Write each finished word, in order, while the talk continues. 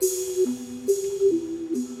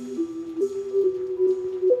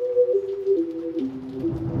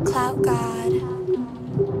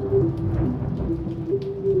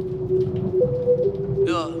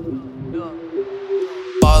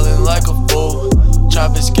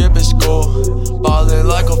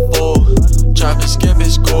trapping, skipping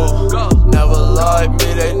school. Never lied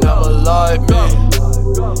me, they never lied me.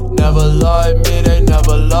 Never lied me, they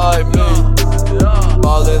never lied me.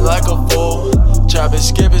 Ballin' like a fool, trapping,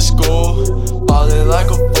 skipping school. Ballin'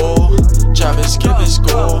 like a fool, trapping, skipping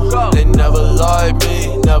school. They never lied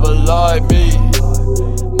me, never lied me.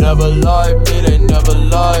 Never lied me, they never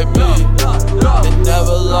lied me. They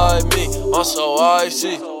never lied me, I'm so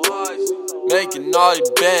icy. Making all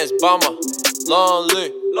these bands by my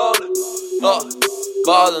lonely.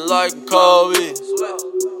 Ballin' like I'm Kobe.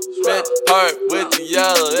 Spit hurt with the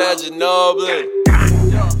yellow edge of nosebleed.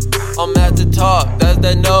 I'm at the top, that's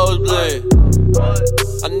that nosebleed.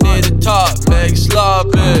 I need a top, make it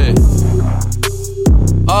sloppy.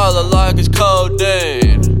 All I like is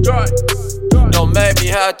codeine. Don't make me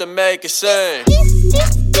have to make it sing.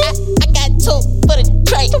 I got two for the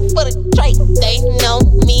trait, They know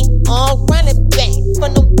me, all running back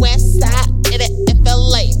from the west side of the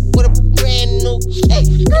FLA with a brand new shape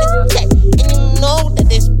and a tech, and you know that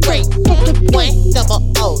it's great. 1 double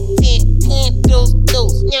O 10 deuce.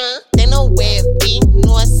 Yeah, they know where it be.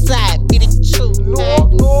 North side be the truth.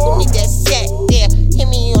 Give me that set there, hit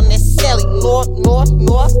me on that celly.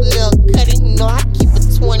 North, little cutty. No, I keep it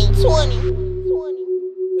 20.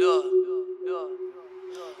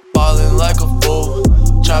 Ballin' like a fool,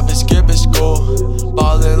 trapping, skipping school.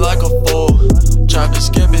 Ballin' like a fool, trapping,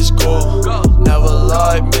 skipping school. Never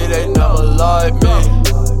lied me, they never lied me.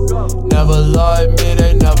 Never lied me,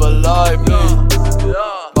 they never lied me.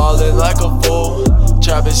 Ballin' like a fool,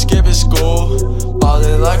 trapping, skipping school.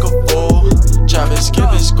 Ballin' like a fool, trapping,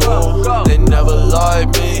 skipping school. They never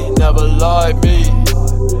lied me, never lied me.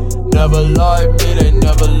 Never lied me, they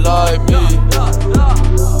never lied me.